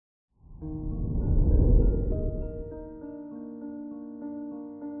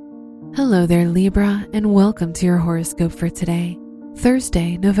Hello there, Libra, and welcome to your horoscope for today,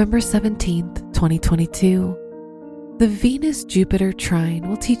 Thursday, November 17th, 2022. The Venus-Jupiter trine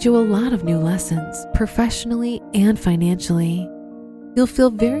will teach you a lot of new lessons, professionally and financially. You'll feel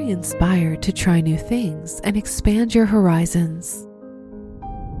very inspired to try new things and expand your horizons.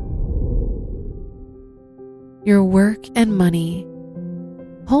 Your work and money.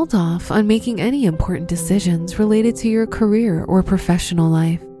 Hold off on making any important decisions related to your career or professional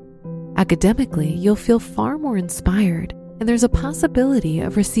life. Academically, you'll feel far more inspired, and there's a possibility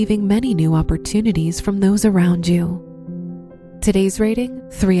of receiving many new opportunities from those around you. Today's rating,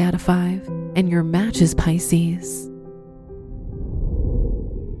 3 out of 5, and your match is Pisces.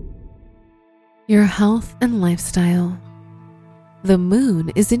 Your health and lifestyle. The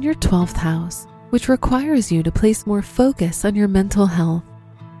moon is in your 12th house, which requires you to place more focus on your mental health.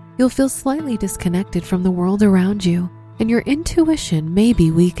 You'll feel slightly disconnected from the world around you, and your intuition may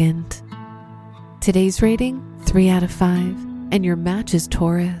be weakened. Today's rating, 3 out of 5, and your match is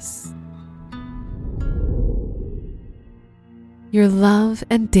Taurus. Your love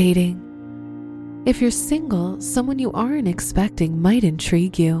and dating. If you're single, someone you aren't expecting might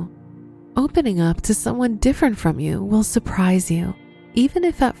intrigue you. Opening up to someone different from you will surprise you, even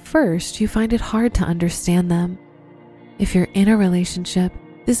if at first you find it hard to understand them. If you're in a relationship,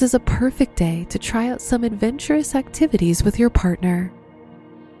 this is a perfect day to try out some adventurous activities with your partner.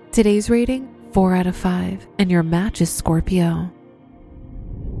 Today's rating, 4 out of 5, and your match is Scorpio.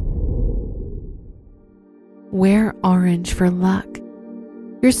 Wear orange for luck.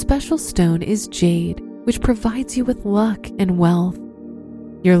 Your special stone is jade, which provides you with luck and wealth.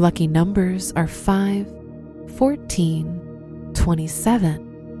 Your lucky numbers are 5, 14,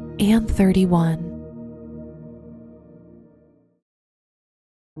 27, and 31.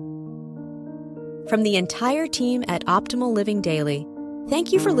 From the entire team at Optimal Living Daily,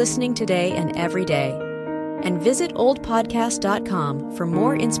 thank you for listening today and every day. And visit oldpodcast.com for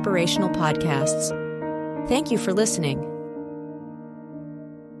more inspirational podcasts. Thank you for listening.